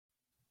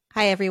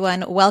Hi,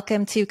 everyone.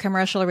 Welcome to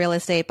Commercial Real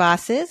Estate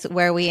Bosses,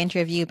 where we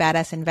interview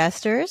badass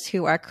investors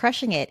who are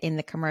crushing it in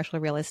the commercial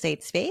real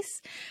estate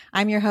space.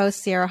 I'm your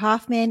host, Sarah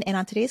Hoffman, and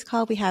on today's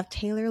call, we have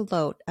Taylor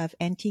Loht of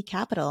NT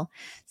Capital.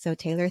 So,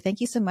 Taylor,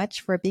 thank you so much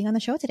for being on the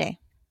show today.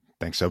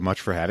 Thanks so much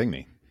for having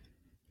me.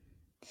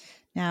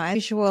 Now, as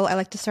usual, I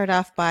like to start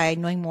off by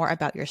knowing more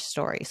about your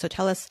story. So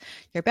tell us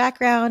your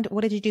background,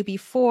 what did you do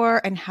before,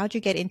 and how did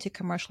you get into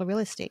commercial real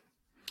estate?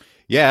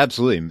 Yeah,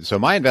 absolutely. So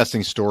my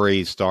investing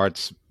story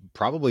starts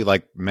probably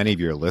like many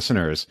of your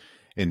listeners,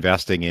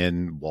 investing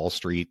in Wall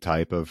Street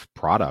type of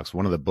products.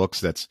 One of the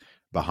books that's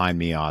behind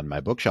me on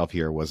my bookshelf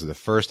here was the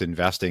first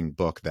investing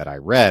book that I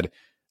read,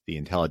 The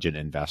Intelligent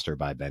Investor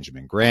by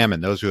Benjamin Graham.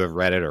 And those who have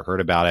read it or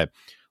heard about it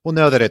will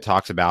know that it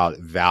talks about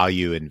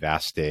value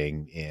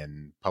investing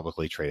in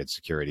publicly traded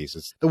securities.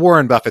 It's the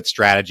Warren Buffett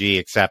strategy,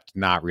 except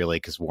not really,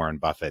 because Warren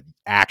Buffett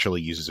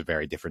actually uses a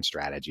very different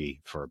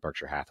strategy for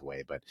Berkshire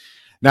Hathaway. But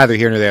neither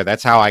here nor there.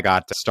 That's how I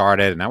got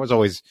started. And I was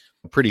always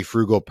a pretty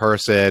frugal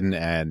person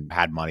and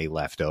had money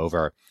left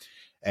over.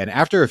 And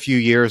after a few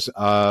years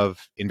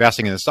of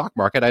investing in the stock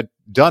market, I'd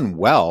done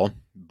well.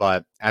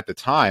 But at the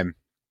time,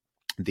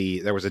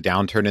 there was a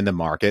downturn in the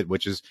market,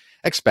 which is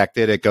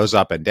expected. It goes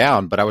up and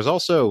down. But I was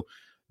also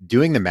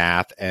doing the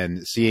math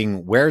and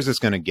seeing, where is this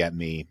going to get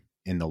me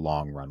in the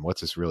long run?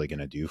 What's this really going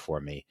to do for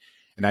me?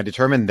 And I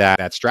determined that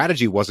that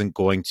strategy wasn't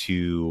going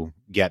to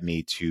get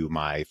me to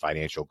my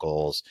financial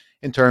goals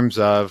in terms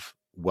of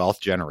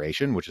wealth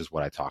generation, which is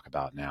what I talk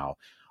about now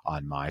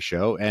on my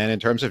show, and in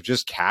terms of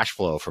just cash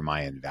flow for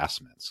my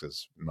investments,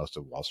 because most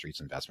of Wall Street's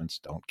investments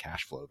don't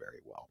cash flow very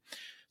well.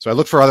 So I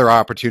looked for other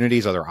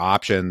opportunities, other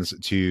options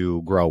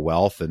to grow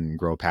wealth and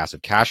grow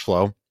passive cash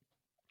flow.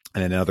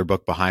 And another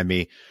book behind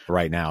me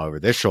right now over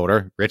this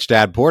shoulder, Rich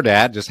Dad, Poor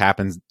Dad, just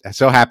happened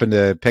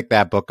to pick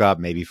that book up,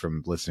 maybe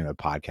from listening to a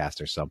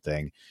podcast or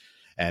something,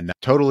 and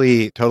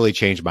totally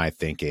changed my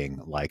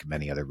thinking, like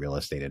many other real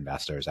estate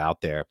investors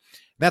out there. And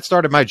that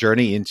started my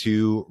journey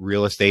into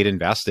real estate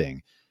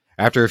investing.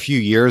 After a few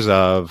years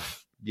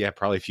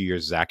probably a few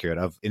years is accurate,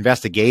 of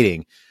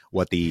investigating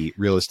what the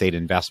real estate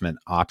investment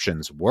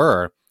options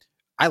were,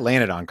 I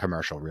landed on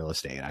commercial real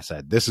estate. I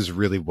said, this is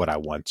really what I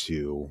want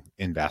to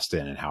invest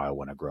in and how I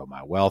want to grow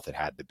my wealth. It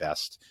had the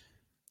best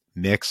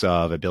mix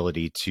of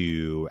ability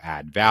to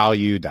add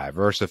value,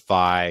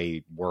 diversify,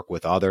 work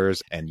with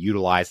others, and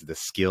utilize the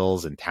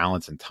skills and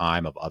talents and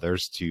time of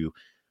others to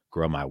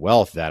grow my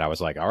wealth, that I was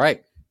like, all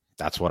right,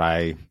 that's what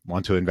I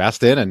want to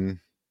invest in, and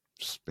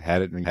just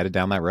headed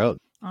down that road.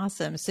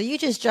 Awesome. So you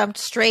just jumped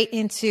straight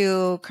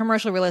into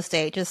commercial real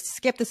estate, just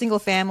skipped the single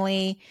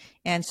family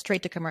and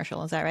straight to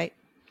commercial. Is that right?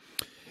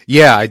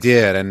 Yeah, I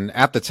did. And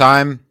at the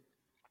time,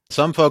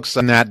 some folks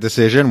on that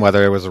decision,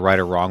 whether it was a right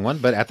or wrong one,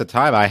 but at the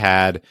time I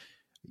had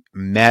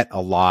met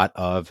a lot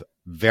of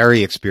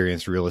very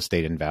experienced real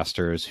estate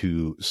investors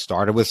who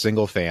started with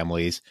single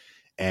families,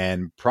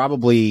 and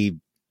probably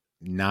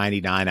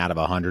 99 out of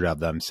 100 of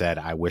them said,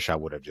 I wish I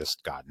would have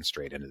just gotten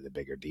straight into the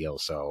bigger deal.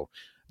 So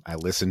I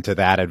listened to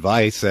that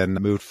advice and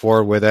moved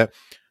forward with it.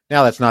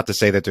 Now, that's not to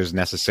say that there's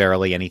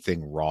necessarily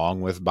anything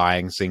wrong with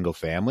buying single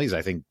families.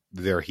 I think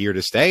they're here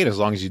to stay. And as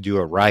long as you do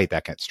it right,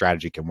 that kind of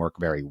strategy can work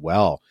very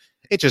well.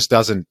 It just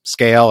doesn't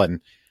scale. And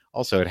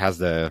also it has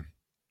the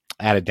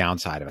added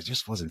downside of I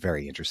just wasn't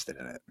very interested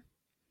in it.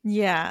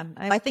 Yeah.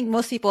 I think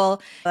most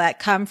people that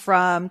come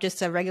from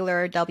just a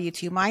regular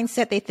W-2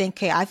 mindset, they think,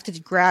 okay, I have to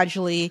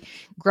gradually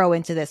grow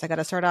into this. I got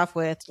to start off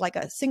with like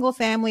a single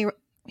family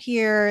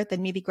here,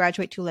 then maybe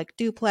graduate to like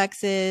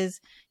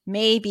duplexes,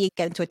 maybe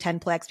get into a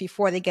 10-plex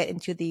before they get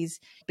into these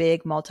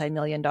big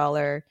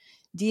multi-million-dollar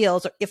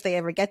deals, or if they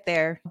ever get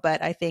there.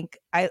 But I think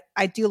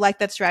I do like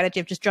that strategy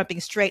of just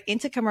jumping straight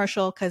into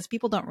commercial, because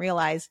people don't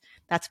realize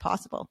that's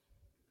possible.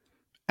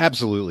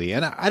 Absolutely.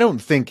 And I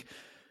don't think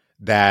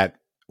that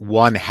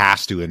one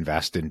has to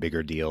invest in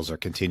bigger deals or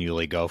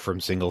continually go from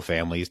single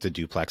families to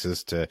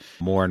duplexes to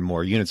more and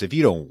more units if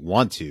you don't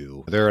want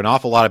to. There are an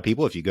awful lot of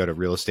people, if you go to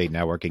real estate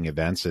networking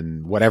events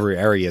in whatever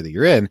area that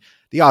you're in,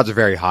 the odds are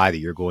very high that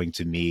you're going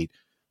to meet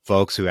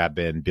folks who have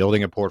been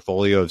building a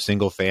portfolio of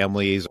single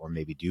families or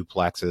maybe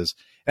duplexes,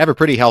 have a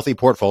pretty healthy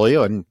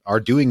portfolio and are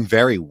doing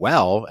very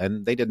well.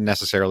 And they didn't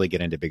necessarily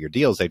get into bigger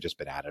deals. They've just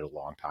been at it a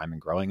long time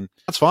and growing.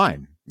 That's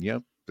fine.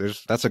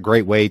 That's a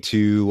great way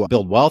to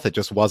build wealth. It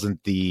just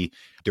wasn't the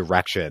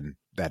direction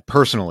that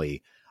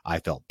personally I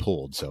felt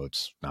pulled. So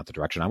it's not the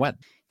direction I went.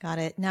 Got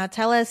it. Now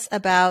tell us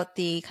about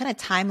the kind of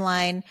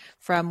timeline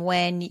from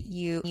when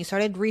you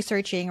started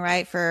researching,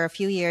 right, for a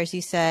few years,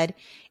 you said,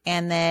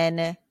 and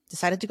then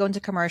decided to go into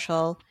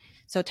commercial.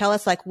 So tell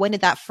us, like, when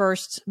did that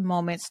first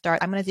moment start?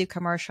 I'm going to do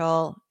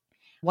commercial.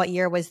 What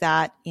year was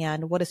that?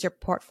 And what is your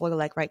portfolio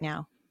like right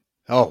now?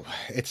 Oh,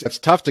 it's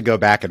tough to go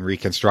back and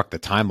reconstruct the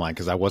timeline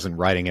because I wasn't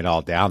writing it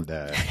all down,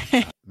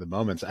 the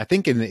moments. I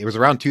think it was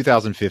around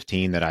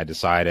 2015 that I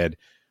decided,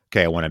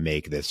 okay, I want to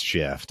make this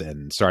shift,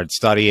 and started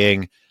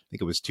studying. I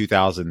think it was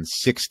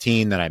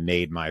 2016 that I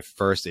made my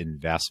first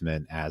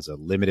investment as a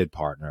limited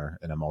partner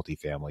in a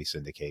multifamily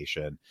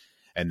syndication.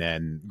 And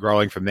then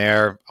growing from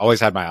there, always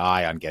had my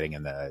eye on getting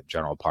in the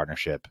general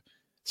partnership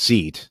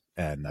seat.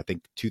 And I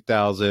think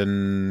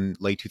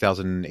late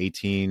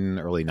 2018,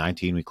 early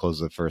 19, we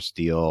closed the first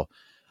deal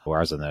where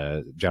I was in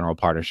the general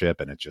partnership,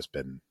 and it's just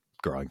been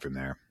growing from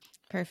there.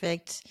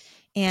 Perfect.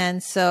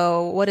 And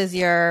so what does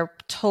your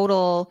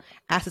total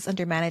assets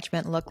under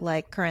management look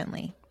like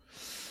currently?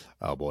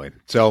 Oh boy.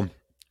 So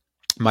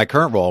my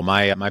current role,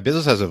 my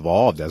business has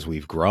evolved as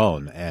we've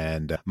grown,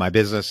 and my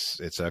business,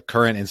 it's a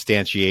current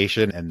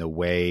instantiation, and the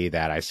way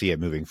that I see it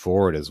moving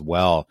forward as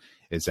well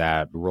is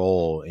that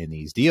role in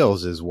these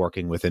deals is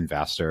working with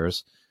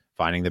investors,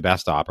 finding the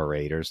best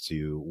operators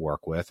to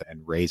work with,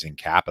 and raising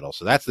capital.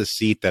 So that's the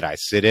seat that I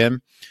sit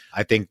in.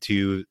 I think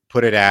to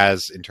put it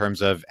as in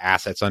terms of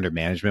assets under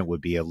management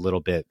would be a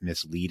little bit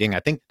misleading. I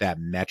think that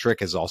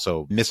metric is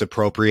also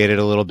misappropriated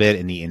a little bit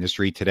in the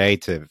industry today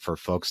for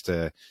folks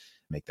to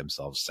make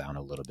themselves sound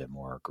a little bit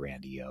more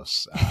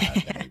grandiose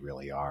than they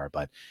really are.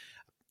 But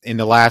in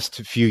the last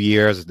few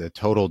years, the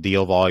total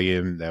deal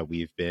volume that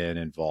we've been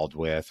involved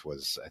with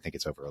was, I think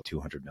it's over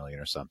 200 million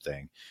or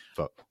something,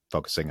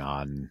 focusing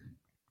on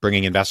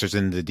bringing investors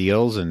into the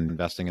deals and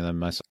investing in them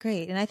myself.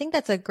 Great. And I think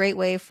that's a great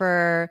way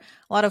for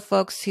a lot of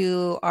folks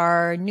who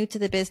are new to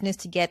the business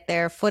to get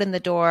their foot in the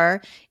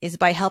door, is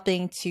by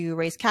helping to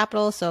raise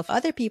capital. So if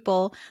other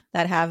people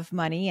that have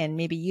money, and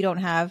maybe you don't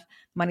have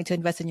money to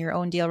invest in your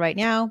own deal right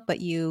now,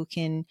 but you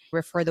can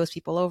refer those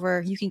people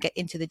over, you can get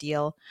into the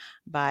deal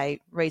by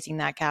raising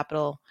that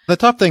capital. The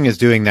tough thing is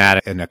doing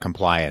that in a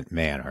compliant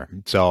manner.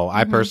 So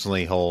I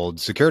personally hold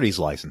securities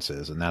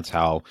licenses, and that's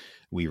how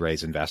we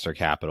raise investor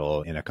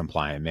capital in a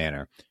compliant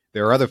manner.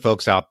 There are other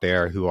folks out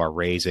there who are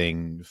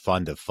raising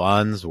fund of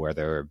funds, where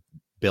they're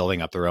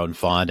building up their own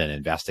fund and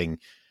investing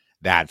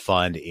that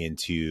fund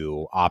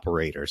into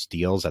operators'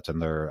 deals. That's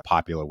another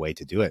popular way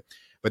to do it.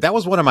 But that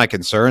was one of my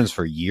concerns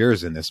for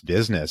years in this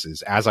business,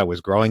 is as I was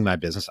growing my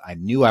business, I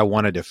knew I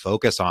wanted to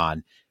focus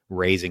on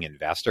raising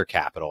investor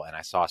capital. And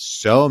I saw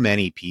so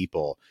many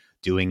people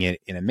doing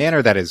it in a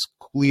manner that is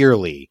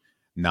clearly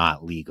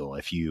not legal.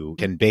 If you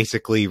can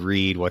basically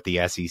read what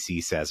the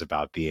SEC says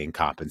about being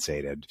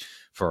compensated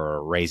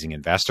for raising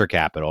investor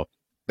capital,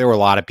 there were a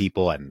lot of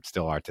people, and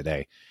still are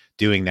today,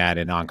 doing that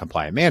in a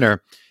non-compliant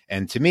manner.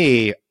 And to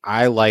me,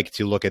 I like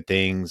to look at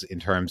things in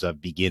terms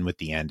of begin with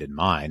the end in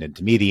mind. And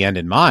to me, the end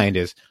in mind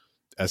is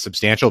a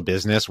substantial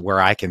business where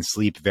I can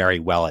sleep very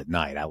well at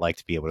night. I like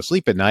to be able to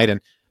sleep at night and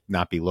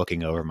not be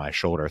looking over my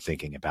shoulder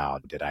thinking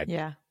about, did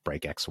I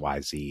break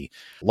XYZ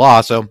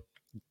law? So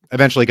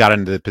eventually got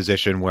into the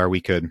position where we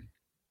could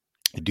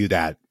do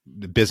that,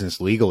 the business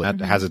legally.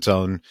 That has its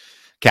own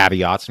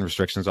caveats and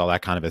restrictions, all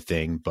that kind of a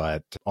thing.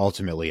 But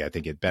ultimately, I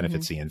think it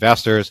benefits the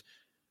investors,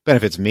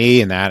 benefits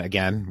me, and that,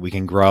 again, we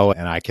can grow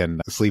and I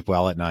can sleep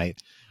well at night.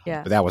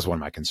 Yeah. But that was one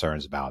of my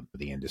concerns about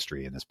the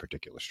industry in this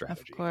particular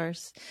strategy. Of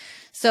course.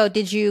 So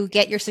did you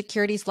get your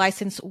securities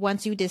license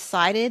once you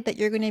decided that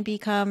you're going to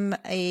become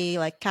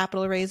a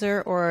capital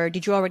raiser, or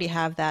did you already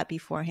have that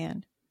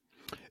beforehand?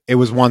 It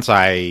was once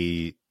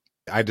I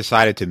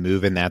decided to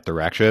move in that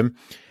direction.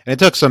 And it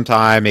took some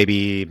time,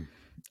 maybe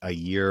a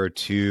year or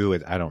two,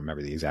 I don't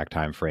remember the exact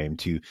time frame,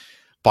 to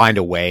find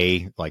a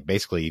way,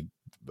 basically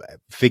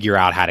figure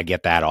out how to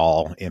get that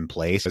all in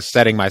place. So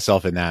setting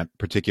myself in that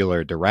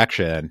particular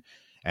direction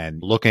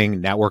and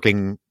looking,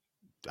 networking,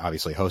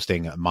 obviously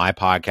hosting my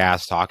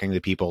podcast, talking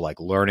to people,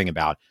 learning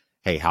about,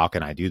 hey, how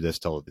can I do this,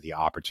 till the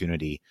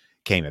opportunity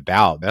came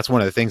about. That's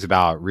one of the things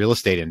about real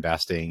estate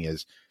investing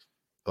is,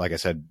 like I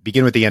said,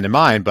 begin with the end in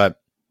mind, but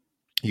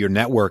your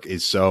network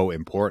is so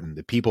important.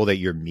 The people that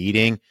you're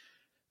meeting,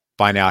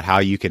 find out how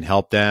you can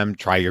help them,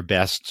 try your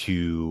best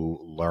to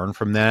learn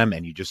from them,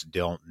 and you just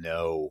don't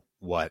know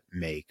what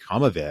may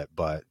come of it.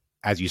 But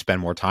as you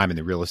spend more time in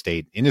the real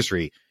estate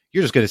industry,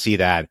 you're just going to see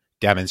that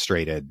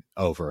demonstrated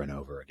over and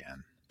over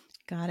again.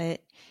 Got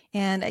it.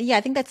 And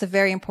I think that's a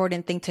very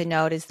important thing to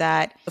note, is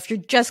that if you're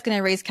just going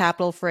to raise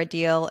capital for a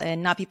deal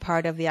and not be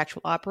part of the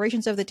actual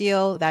operations of the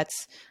deal,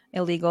 that's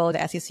illegal.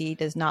 The SEC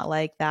does not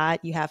like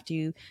that. You have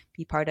to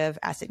be part of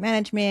asset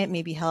management,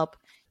 maybe help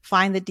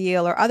find the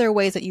deal, or other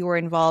ways that you were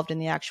involved in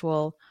the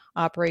actual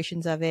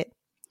operations of it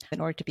in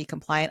order to be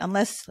compliant,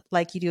 unless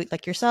you do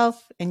it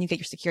yourself and you get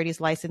your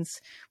securities license,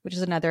 which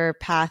is another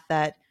path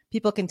that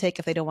people can take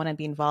if they don't want to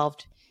be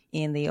involved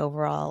in the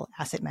overall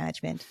asset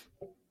management.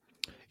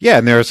 Yeah,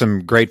 and there are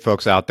some great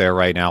folks out there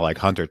right now, like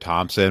Hunter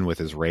Thompson with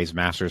his Raise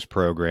Masters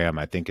program,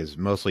 I think is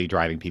mostly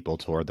driving people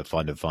toward the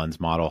fund of funds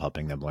model,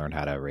 helping them learn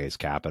how to raise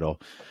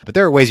capital. But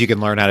there are ways you can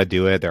learn how to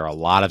do it. There are a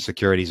lot of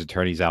securities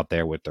attorneys out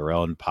there with their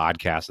own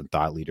podcasts and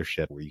thought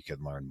leadership where you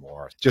can learn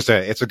more.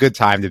 It's a good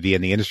time to be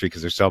in the industry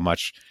because there's so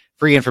much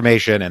free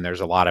information and there's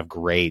a lot of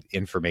great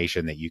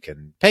information that you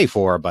can pay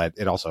for, but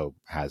it also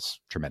has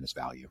tremendous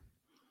value.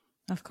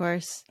 Of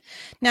course.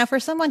 Now, for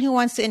someone who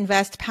wants to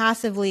invest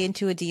passively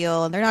into a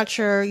deal and they're not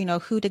sure,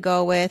 who to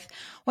go with,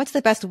 what's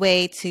the best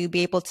way to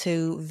be able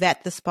to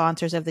vet the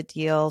sponsors of the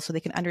deal so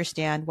they can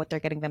understand what they're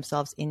getting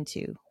themselves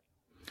into?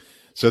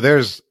 So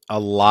there's a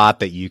lot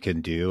that you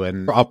can do.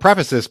 And I'll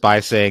preface this by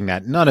saying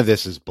that none of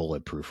this is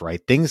bulletproof,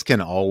 right? Things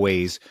can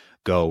always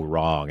go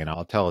wrong. And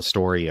I'll tell a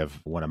story of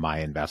one of my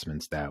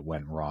investments that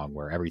went wrong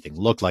where everything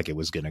looked like it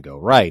was going to go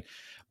right.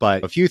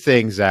 But a few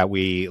things that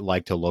we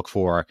like to look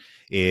for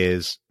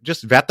is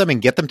just vet them and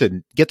get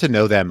to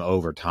know them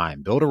over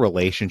time. Build a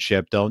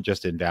relationship. Don't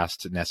just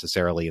invest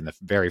necessarily in the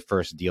very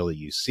first deal that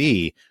you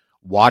see.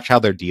 Watch how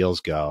their deals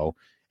go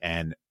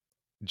and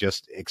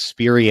just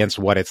experience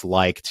what it's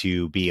like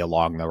to be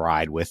along the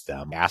ride with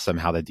them. Ask them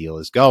how the deal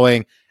is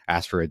going,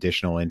 ask for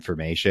additional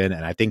information.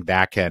 And I think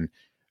that can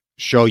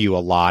show you a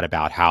lot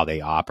about how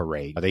they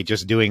operate. Are they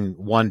just doing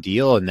one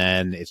deal and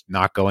then it's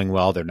not going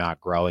well? They're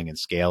not growing and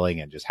scaling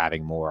and just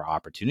having more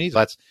opportunities.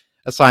 That's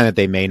a sign that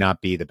they may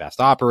not be the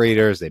best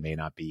operators. They may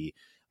not be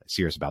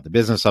serious about the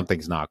business.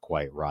 Something's not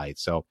quite right.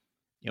 So,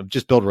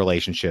 just build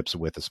relationships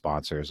with the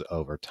sponsors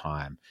over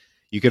time.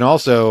 You can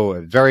also,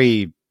 a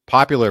very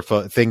popular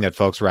thing that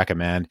folks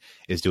recommend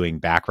is doing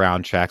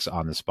background checks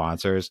on the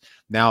sponsors.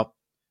 Now,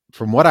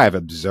 from what I've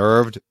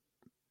observed,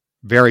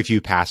 very few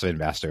passive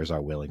investors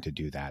are willing to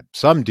do that.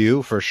 Some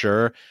do for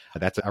sure.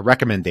 That's a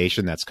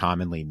recommendation that's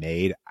commonly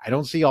made. I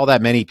don't see all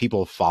that many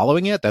people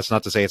following it. That's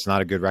not to say it's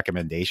not a good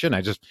recommendation.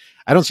 I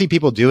don't see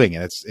people doing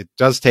it. It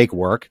does take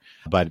work,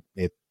 but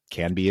it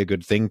can be a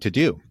good thing to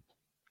do.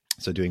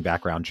 So doing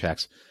background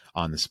checks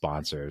on the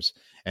sponsors.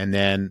 And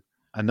then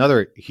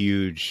another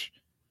huge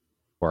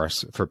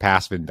course for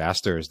passive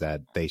investors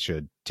that they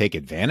should take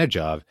advantage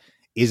of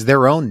is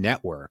their own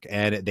network.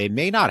 And they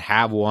may not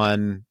have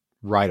one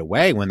right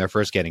away when they're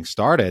first getting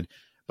started,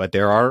 but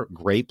there are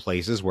great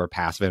places where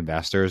passive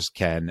investors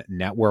can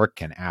network,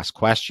 can ask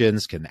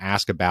questions, can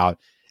ask about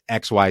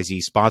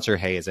XYZ sponsor.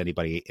 Hey, has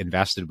anybody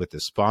invested with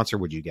this sponsor?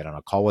 Would you get on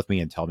a call with me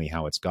and tell me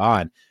how it's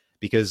gone?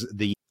 Because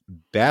the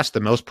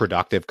most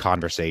productive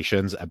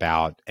conversations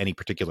about any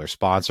particular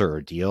sponsor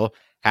or deal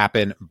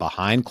happen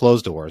behind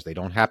closed doors. They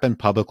don't happen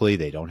publicly.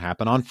 They don't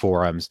happen on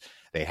forums.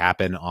 They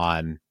happen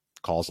on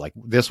calls like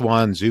this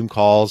one, Zoom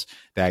calls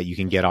that you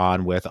can get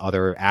on with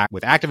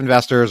with active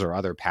investors or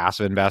other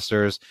passive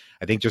investors.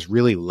 I think just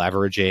really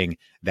leveraging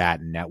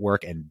that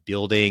network and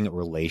building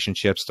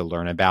relationships to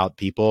learn about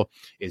people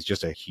is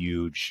just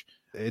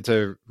it's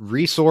a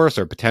resource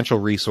or potential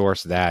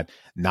resource that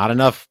not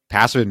enough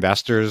passive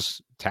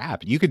investors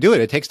tap. You could do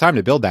it. It takes time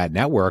to build that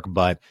network,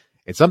 but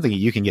it's something that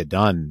you can get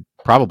done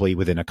probably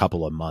within a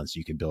couple of months.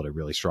 You can build a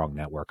really strong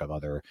network of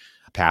other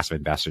passive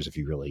investors if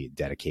you really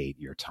dedicate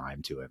your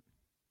time to it.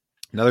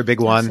 Another big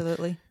one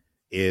Absolutely.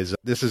 is,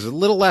 this is a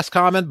little less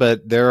common,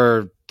 but there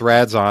are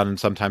threads on,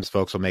 sometimes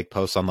folks will make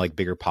posts on like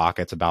Bigger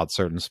Pockets about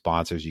certain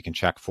sponsors. You can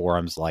check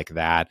forums like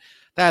that.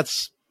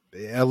 That's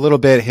a little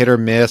bit hit or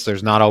miss.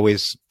 There's not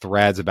always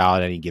threads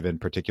about any given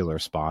particular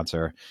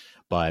sponsor,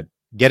 but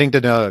getting to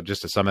know,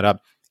 just to sum it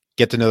up,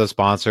 get to know the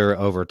sponsor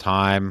over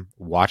time,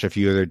 watch a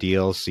few of their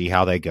deals, see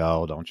how they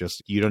go.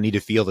 You don't need to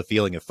feel the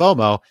feeling of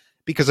FOMO,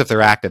 because if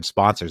they're active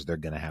sponsors, they're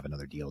going to have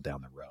another deal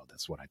down the road.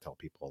 That's what I tell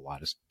people a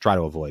lot, is try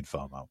to avoid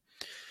FOMO.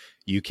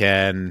 You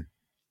can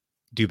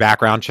do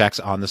background checks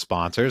on the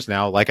sponsors.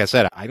 Now, like I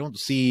said, I don't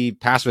see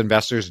passive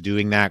investors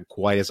doing that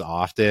quite as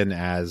often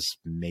as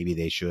maybe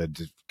they should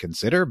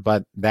consider,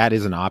 but that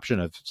is an option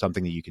of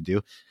something that you can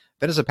do.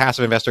 Then as a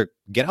passive investor,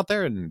 get out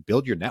there and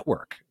build your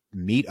network.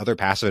 Meet other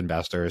passive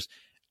investors,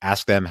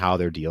 ask them how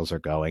their deals are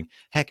going.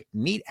 Heck,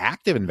 meet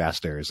active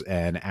investors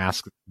and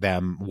ask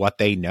them what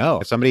they know.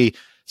 If somebody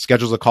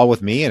schedules a call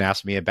with me and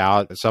asks me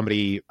about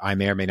somebody I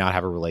may or may not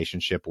have a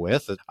relationship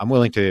with, I'm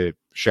willing to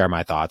share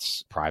my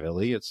thoughts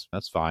privately.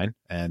 That's fine.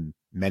 And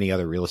many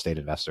other real estate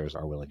investors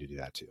are willing to do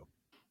that too.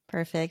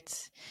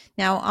 Perfect.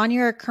 Now, on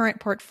your current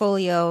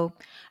portfolio,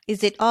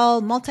 is it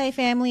all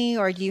multifamily,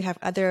 or do you have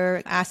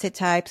other asset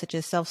types such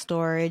as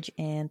self-storage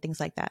and things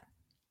like that?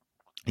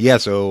 Yeah,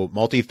 so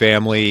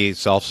multifamily,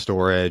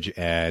 self-storage,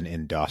 and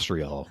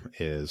industrial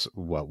is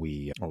what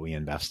we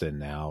invest in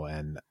now.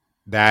 And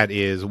that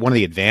is one of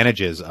the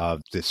advantages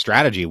of this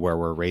strategy where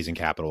we're raising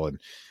capital and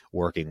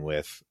working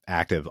with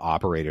active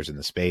operators in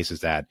the space,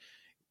 is that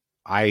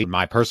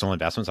my personal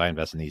investments, I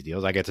invest in these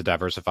deals. I get to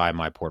diversify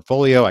my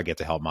portfolio. I get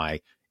to help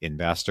my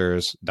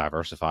investors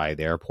diversify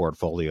their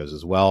portfolios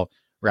as well,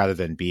 rather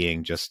than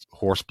being just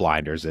horse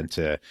blinders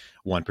into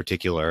one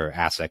particular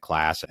asset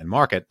class and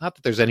market. Not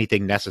that there's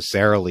anything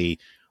necessarily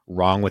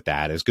wrong with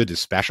that. It's good to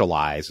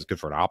specialize. It's good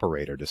for an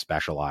operator to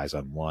specialize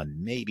on one,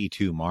 maybe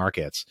two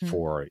markets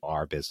for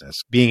our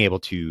business. Being able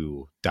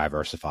to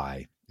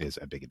diversify is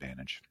a big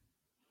advantage.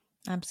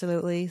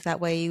 Absolutely. That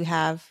way you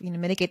have,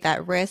 mitigate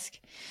that risk.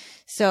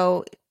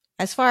 So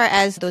as far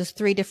as those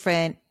three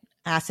different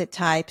asset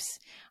types,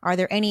 are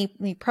there any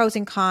pros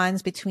and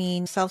cons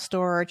between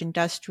self-storage,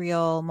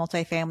 industrial,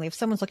 multifamily? If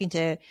someone's looking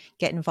to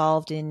get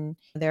involved in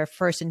their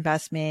first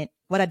investment,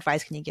 what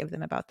advice can you give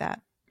them about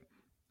that?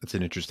 That's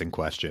an interesting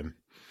question.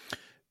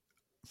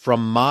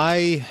 From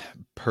my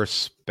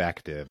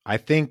perspective, I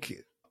think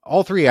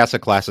all three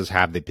asset classes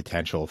have the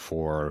potential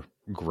for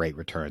great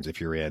returns if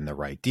you're in the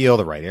right deal,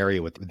 the right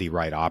area with the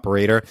right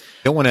operator.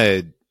 You don't want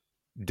to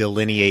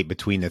delineate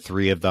between the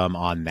three of them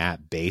on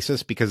that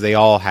basis because they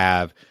all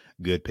have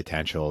good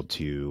potential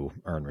to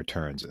earn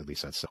returns. At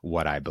least that's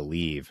what I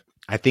believe.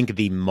 I think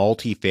the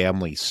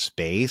multifamily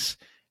space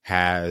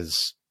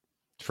has,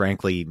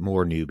 frankly,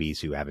 more newbies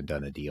who haven't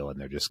done a deal and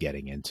they're just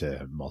getting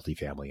into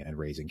multifamily and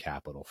raising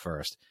capital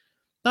first.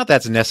 Not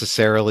that's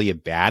necessarily a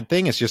bad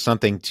thing. It's just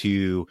something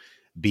to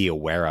be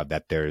aware of,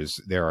 that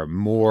there are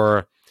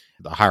more,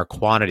 the higher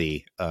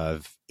quantity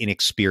of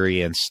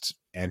inexperienced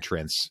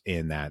entrants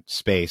in that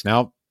space.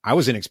 Now, I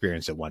was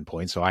inexperienced at one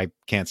point, so I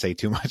can't say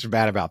too much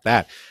bad about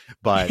that,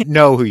 but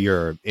know who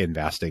you're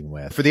investing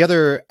with. For the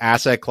other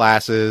asset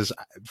classes,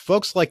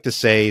 folks like to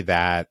say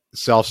that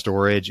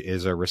self-storage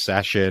is a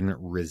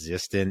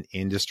recession-resistant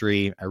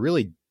industry. I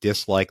really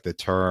dislike the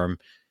term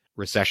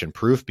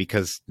recession-proof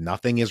because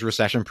nothing is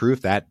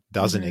recession-proof. That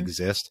doesn't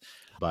exist.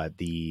 But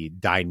the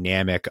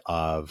dynamic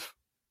of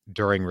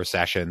during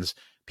recessions,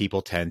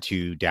 people tend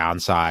to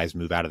downsize,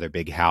 move out of their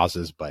big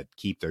houses, but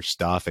keep their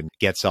stuff and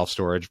get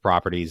self-storage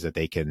properties that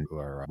they can,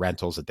 or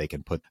rentals that they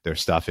can put their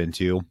stuff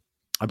into.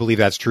 I believe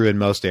that's true in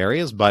most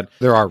areas, but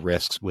there are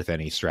risks with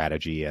any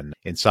strategy. And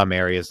in some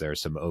areas,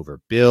 there's some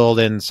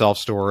overbuild in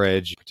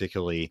self-storage,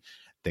 particularly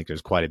I think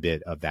there's quite a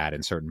bit of that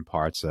in certain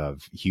parts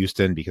of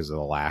Houston because of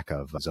the lack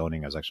of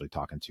zoning. I was actually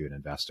talking to an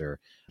investor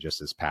just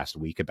this past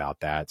week about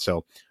that.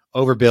 So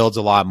overbuild's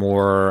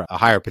a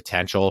higher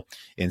potential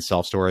in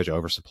self-storage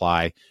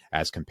oversupply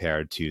as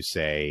compared to,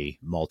 say,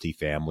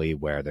 multifamily,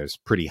 where there's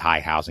pretty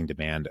high housing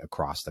demand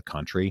across the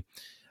country.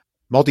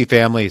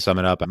 Multifamily, sum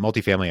it up,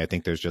 multifamily, I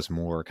think there's just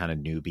more kind of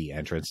newbie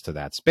entrance to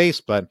that space,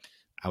 but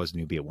I was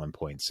newbie at one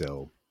point,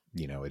 so,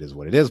 it is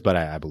what it is, but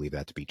I believe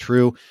that to be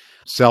true.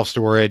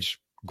 Self-storage,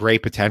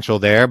 great potential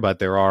there, but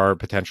there are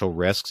potential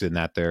risks in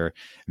that there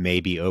may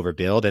be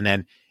overbuild. And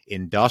then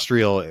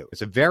industrial,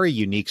 it's a very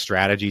unique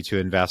strategy to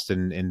invest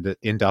in the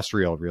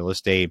industrial real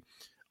estate,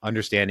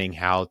 understanding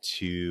how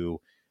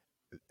to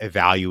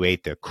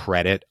evaluate the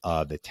credit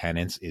of the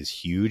tenants is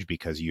huge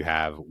because you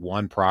have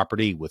one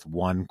property with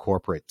one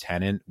corporate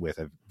tenant with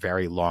a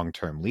very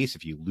long-term lease.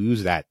 If you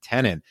lose that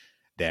tenant,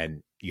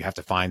 then you have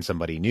to find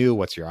somebody new.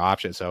 What's your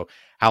option? So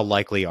how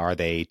likely are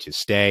they to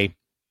stay?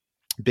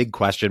 Big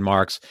question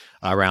marks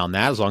around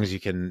that. As long as you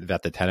can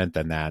vet the tenant,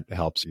 then that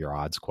helps your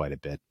odds quite a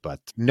bit. But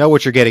know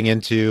what you're getting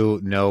into,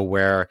 know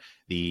where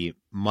the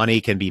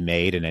money can be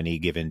made in any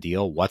given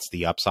deal. What's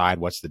the upside?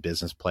 What's the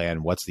business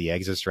plan? What's the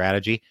exit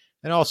strategy?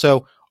 And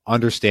also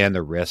understand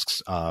the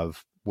risks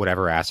of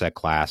whatever asset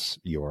class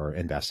you're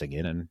investing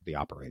in and the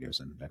operators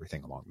and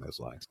everything along those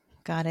lines.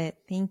 Got it.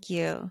 Thank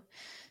you.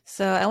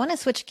 So I want to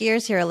switch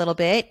gears here a little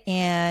bit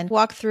and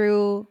walk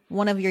through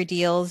one of your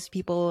deals.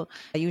 People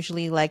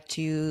usually like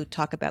to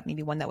talk about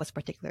maybe one that was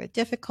particularly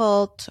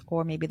difficult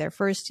or maybe their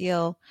first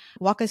deal.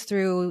 Walk us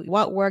through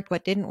what worked,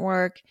 what didn't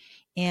work,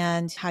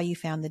 and how you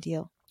found the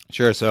deal.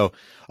 Sure. So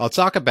I'll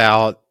talk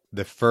about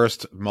the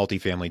first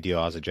multifamily deal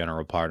I was a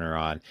general partner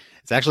on.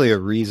 It's actually a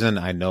reason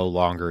I no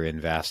longer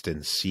invest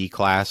in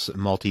C-class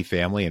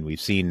multifamily, and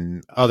we've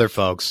seen other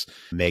folks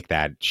make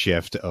that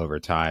shift over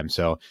time.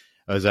 So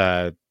it was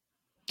a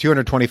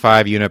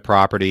 225 unit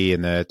property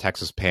in the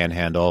Texas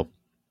Panhandle,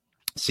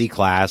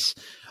 C-class.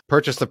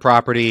 Purchased the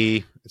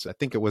property. I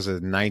think it was a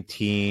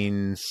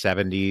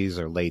 1970s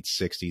or late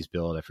 60s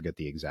build. I forget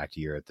the exact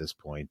year at this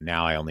point.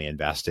 Now I only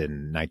invest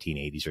in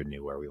 1980s or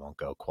newer. We won't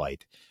go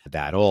quite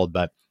that old.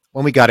 But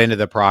when we got into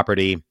the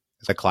property,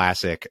 it's a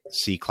classic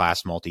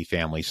C-class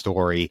multifamily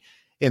story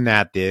in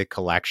that the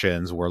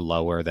collections were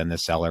lower than the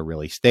seller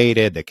really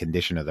stated. The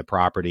condition of the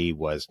property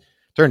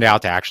turned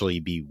out to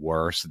actually be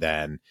worse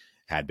than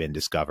had been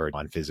discovered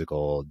on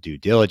physical due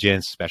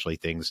diligence, especially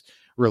things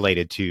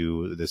related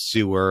to the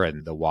sewer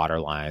and the water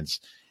lines.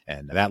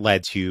 And that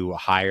led to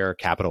higher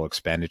capital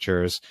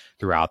expenditures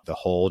throughout the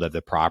hold of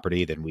the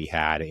property than we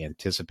had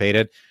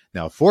anticipated.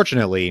 Now,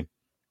 fortunately,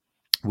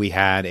 we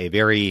had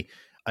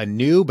a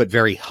new but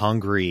very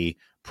hungry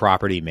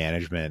property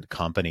management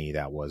company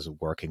that was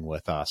working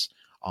with us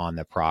on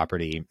the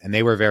property. And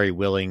they were very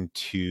willing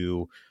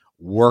to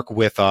work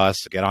with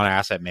us, get on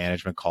asset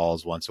management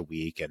calls once a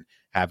week and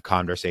have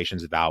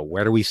conversations about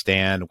where do we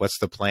stand? What's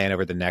the plan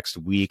over the next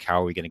week?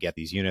 How are we going to get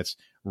these units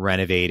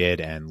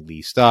renovated and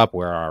leased up?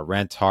 Where are our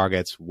rent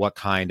targets? What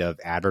kind of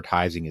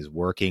advertising is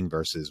working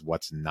versus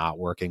what's not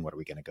working? What are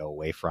we going to go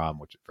away from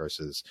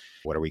versus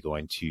what are we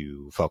going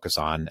to focus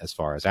on as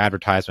far as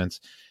advertisements?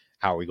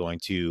 How are we going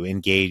to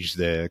engage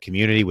the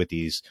community with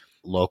these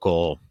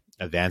local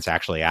events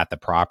actually at the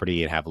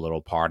property and have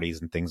little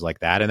parties and things like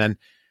that? And then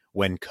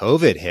when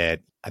COVID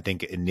hit, I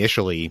think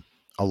initially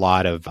a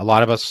lot of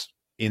us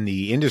in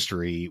the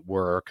industry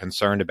were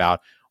concerned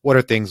about what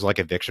are things like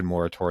eviction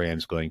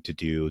moratoriums going to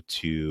do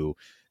to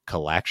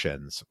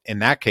collections. In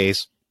that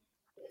case,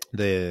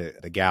 the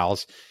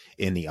gals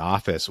in the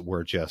office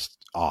were just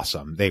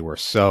awesome. They were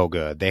so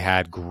good. They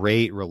had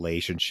great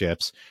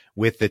relationships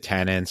with the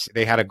tenants.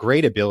 They had a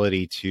great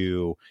ability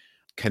to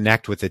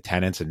connect with the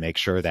tenants and make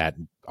sure that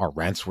our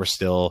rents were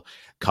still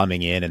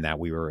coming in and that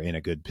we were in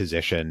a good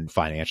position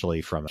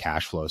financially from a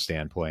cash flow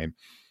standpoint.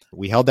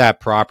 We held that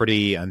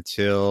property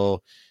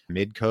until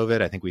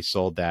mid-COVID. I think we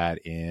sold that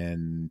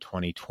in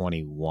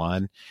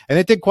 2021, and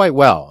it did quite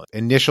well.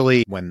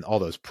 Initially, when all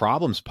those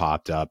problems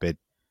popped up, it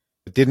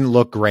didn't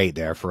look great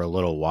there for a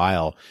little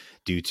while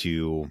due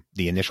to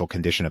the initial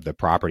condition of the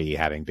property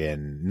having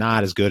been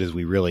not as good as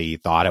we really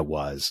thought it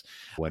was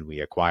when we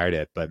acquired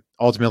it. But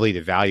ultimately,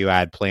 the value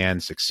add plan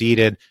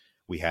succeeded.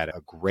 We had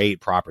a great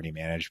property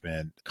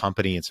management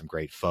company and some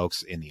great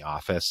folks in the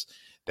office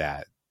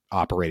that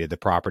operated the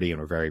property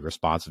and were very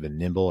responsive and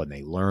nimble, and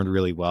they learned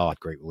really well, had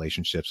great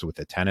relationships with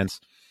the tenants.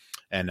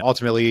 And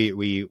ultimately,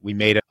 we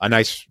made a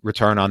nice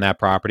return on that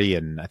property,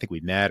 and I think we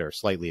met or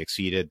slightly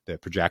exceeded the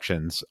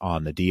projections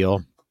on the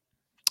deal.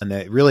 And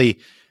that really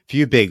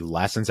few big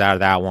lessons out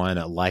of that one.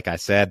 Like I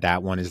said,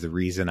 that one is the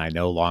reason I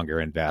no longer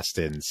invest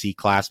in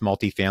C-class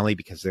multifamily,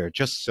 because there are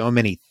just so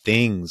many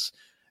things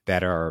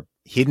that are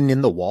hidden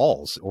in the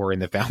walls or in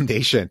the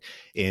foundation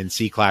in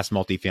C-class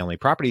multifamily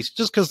properties.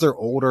 Just because they're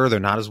older, they're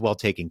not as well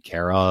taken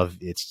care of.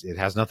 It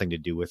has nothing to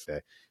do with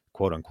the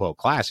quote unquote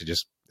class.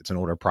 It's an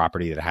older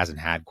property that hasn't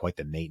had quite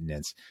the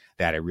maintenance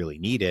that it really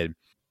needed.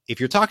 If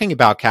you're talking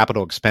about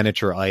capital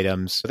expenditure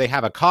items, they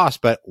have a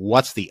cost, but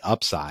what's the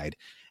upside?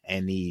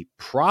 And the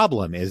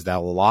problem is that a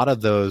lot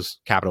of those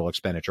capital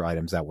expenditure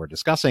items that we're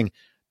discussing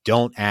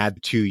don't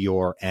add to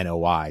your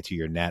NOI, to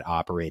your net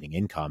operating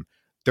income.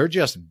 They're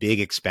just big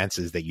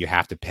expenses that you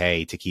have to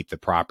pay to keep the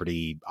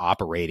property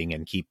operating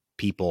and keep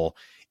people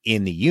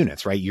in the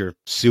units, right? Your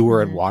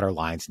sewer and water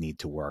lines need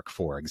to work,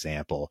 for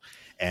example.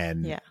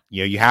 And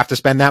you have to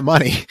spend that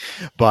money,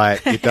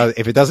 but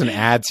if it doesn't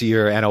add to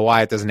your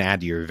NOI, it doesn't add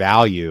to your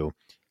value.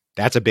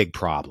 That's a big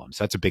problem.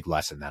 So that's a big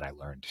lesson that I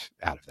learned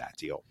out of that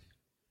deal.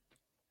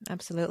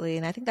 Absolutely.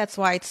 And I think that's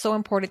why it's so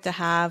important to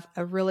have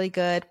a really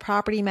good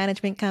property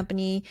management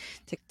company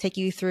to take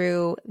you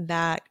through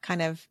that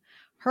kind of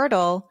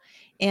hurdle.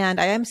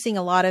 And I am seeing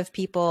a lot of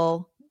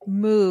people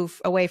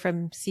move away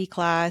from C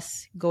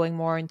class, going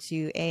more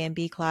into A and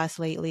B class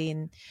lately.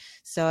 And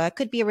so it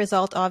could be a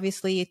result,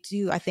 obviously,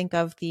 too, I think,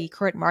 of the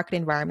current market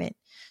environment.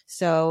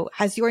 So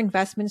has your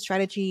investment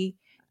strategy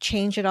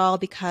changed at all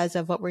because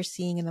of what we're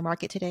seeing in the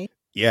market today?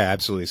 Yeah,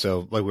 absolutely.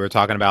 So like we were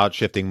talking about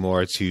shifting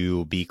more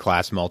to B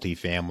class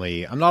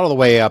multifamily. I'm not all the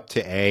way up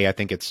to A. I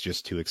think it's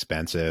just too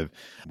expensive.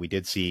 We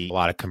did see a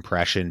lot of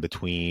compression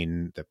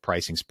between the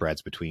pricing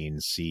spreads between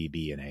C,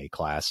 B, and A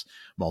class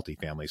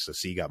multifamily. So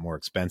C got more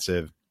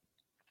expensive,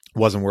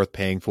 wasn't worth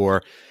paying for.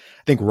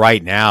 I think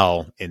right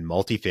now in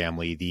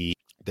multifamily,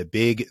 the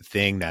big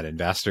thing that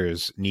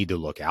investors need to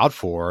look out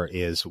for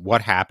is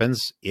what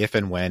happens if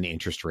and when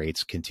interest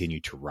rates continue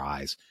to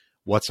rise.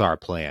 What's our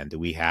plan? Do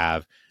we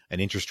have an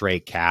interest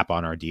rate cap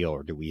on our deal,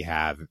 or do we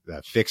have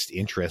a fixed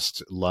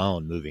interest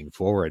loan moving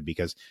forward?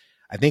 Because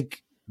I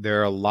think there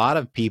are a lot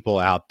of people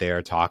out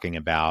there talking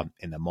about,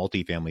 in the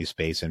multifamily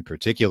space in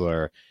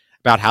particular,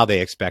 about how they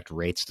expect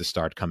rates to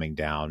start coming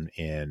down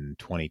in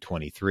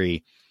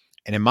 2023.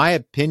 And in my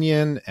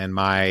opinion and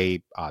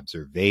my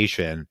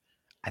observation,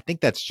 I think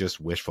that's just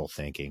wishful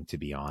thinking, to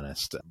be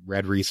honest.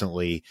 Read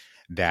recently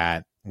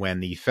that when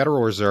the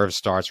Federal Reserve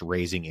starts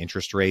raising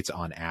interest rates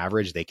on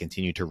average, they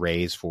continue to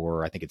raise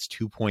for, I think it's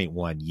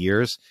 2.1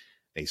 years.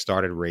 They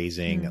started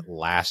raising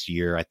last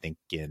year, I think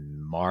in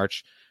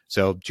March.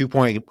 So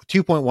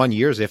 2.1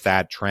 years, if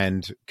that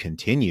trend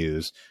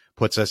continues,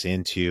 puts us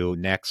into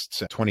next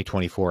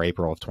 2024,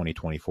 April of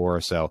 2024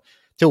 or so,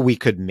 till we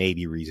could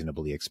maybe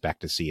reasonably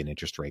expect to see an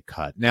interest rate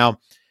cut. Now,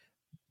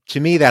 to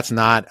me, that's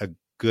not a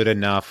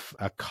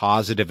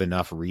causative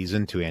enough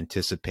reason to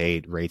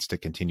anticipate rates to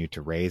continue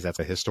to raise. That's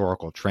a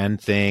historical trend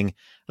thing. I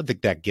don't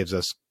think that gives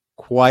us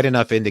quite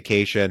enough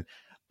indication,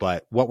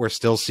 but what we're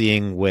still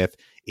seeing with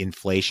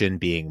inflation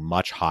being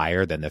much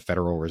higher than the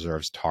Federal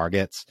Reserve's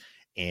targets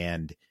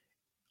and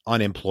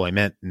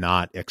unemployment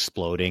not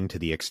exploding to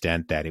the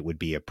extent that it would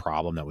be a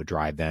problem that would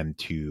drive them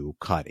to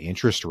cut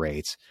interest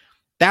rates,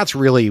 that's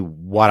really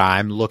what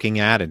I'm looking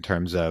at in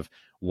terms of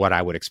what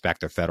I would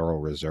expect the Federal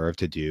Reserve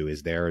to do.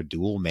 Is there a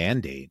dual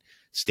mandate,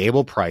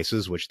 stable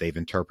prices, which they've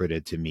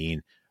interpreted to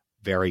mean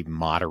very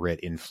moderate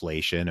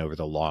inflation over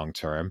the long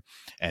term,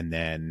 and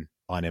then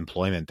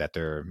unemployment that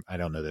I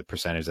don't know the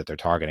percentage that they're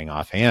targeting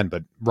offhand,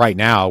 but right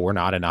now we're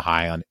not in a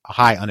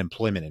high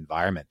unemployment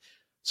environment.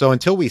 So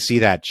until we see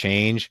that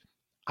change,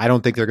 I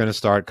don't think they're going to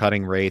start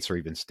cutting rates or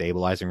even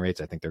stabilizing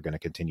rates. I think they're going to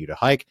continue to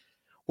hike,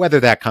 whether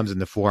that comes in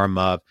the form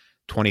of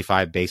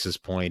 25 basis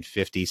point,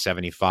 50,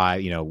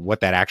 75, what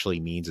that actually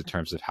means in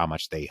terms of how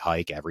much they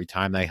hike every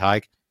time they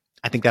hike.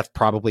 I think that's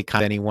probably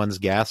kind of anyone's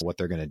guess what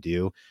they're going to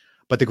do.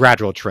 But the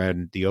gradual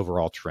trend, the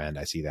overall trend,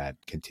 I see that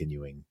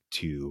continuing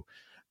to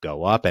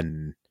go up.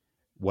 And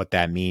what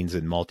that means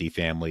in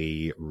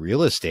multifamily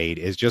real estate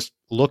is just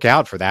look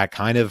out for that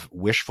kind of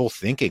wishful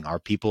thinking. Are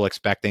people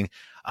expecting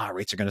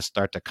rates are going to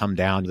start to come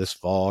down this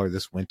fall or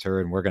this winter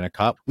and we're going to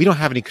cut? We don't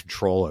have any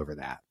control over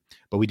that.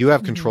 But we do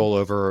have control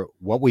over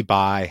what we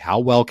buy, how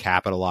well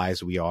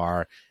capitalized we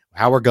are,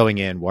 how we're going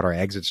in, what our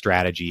exit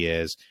strategy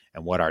is,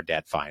 and what our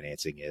debt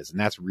financing is. And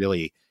that's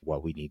really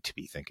what we need to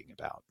be thinking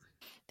about.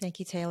 Thank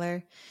you,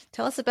 Taylor.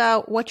 Tell us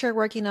about what you're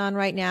working on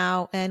right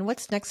now and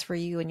what's next for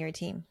you and your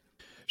team.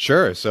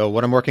 Sure. So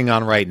what I'm working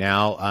on right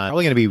now, I'm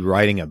probably going to be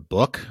writing a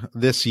book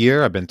this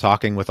year. I've been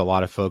talking with a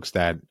lot of folks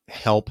that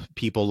help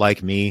people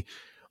like me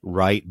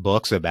write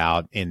books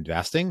about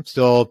investing.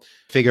 Still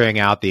figuring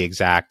out the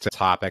exact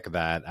topic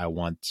that I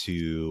want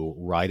to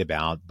write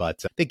about,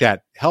 but I think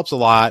that helps a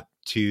lot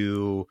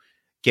to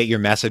get your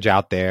message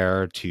out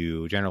there,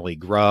 to generally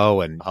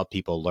grow and help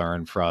people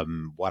learn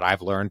from what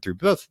I've learned through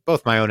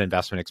both my own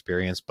investment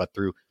experience, but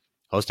through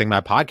hosting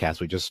my podcast.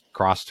 We just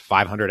crossed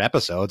 500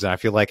 episodes, and I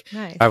feel like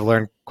Nice. I've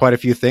learned quite a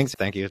few things.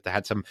 Thank you. I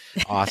had some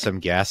awesome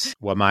guests.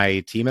 What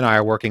my team and I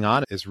are working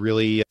on is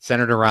really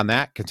centered around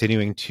that,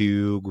 continuing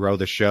to grow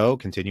the show,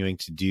 continuing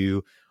to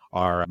do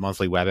our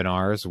monthly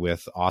webinars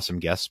with awesome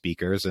guest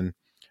speakers, and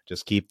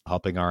just keep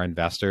helping our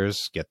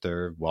investors get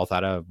their wealth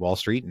out of Wall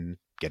Street and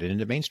get it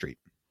into Main Street.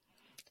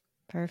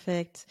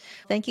 Perfect.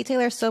 Thank you,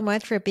 Taylor, so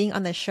much for being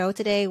on the show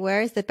today.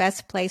 Where is the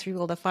best place for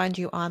people to find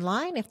you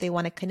online if they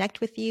want to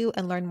connect with you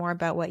and learn more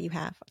about what you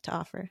have to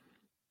offer?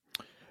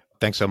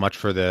 Thanks so much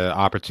for the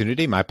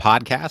opportunity. My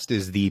podcast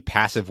is the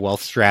Passive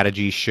Wealth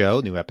Strategy Show.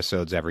 New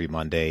episodes every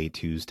Monday,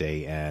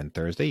 Tuesday, and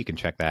Thursday. You can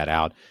check that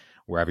out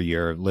wherever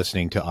you're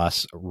listening to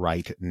us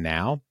right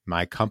now.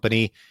 My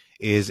company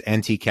is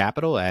NT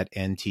Capital at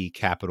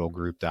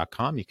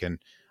ntcapitalgroup.com. You can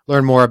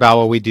learn more about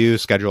what we do,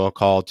 schedule a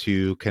call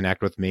to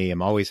connect with me.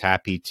 I'm always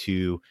happy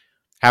to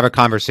have a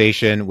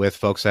conversation with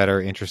folks that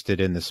are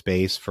interested in the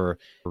space for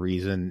a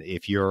reason.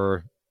 If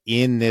you're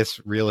in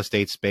this real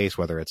estate space,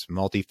 whether it's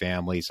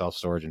multifamily,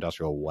 self-storage,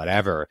 industrial,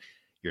 whatever,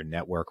 your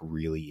network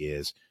really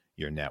is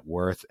your net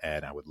worth.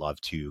 And I would love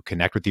to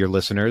connect with your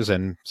listeners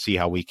and see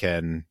how we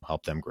can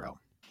help them grow.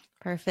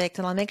 Perfect.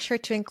 And I'll make sure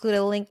to include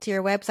a link to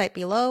your website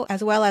below,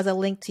 as well as a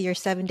link to your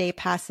 7-day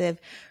passive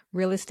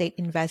real estate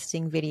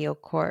investing video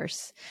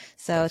course.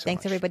 So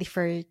thanks everybody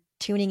for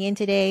tuning in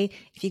today.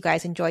 If you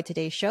guys enjoyed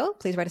today's show,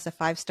 please write us a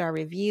 5-star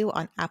review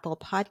on Apple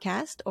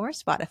Podcast or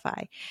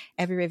Spotify.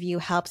 Every review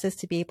helps us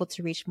to be able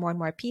to reach more and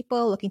more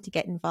people looking to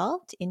get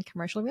involved in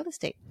commercial real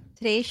estate.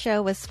 Today's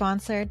show was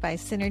sponsored by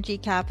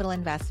Synergy Capital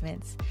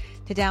Investments.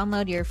 To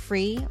download your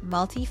free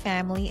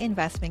multifamily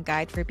investment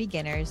guide for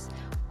beginners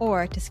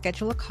or to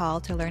schedule a call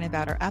to learn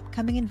about our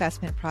upcoming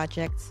investment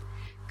projects,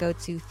 go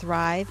to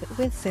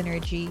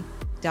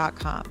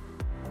thrivewithsynergy.com.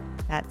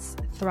 That's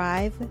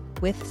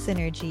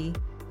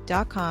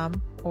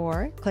thrivewithsynergy.com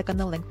or click on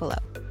the link below.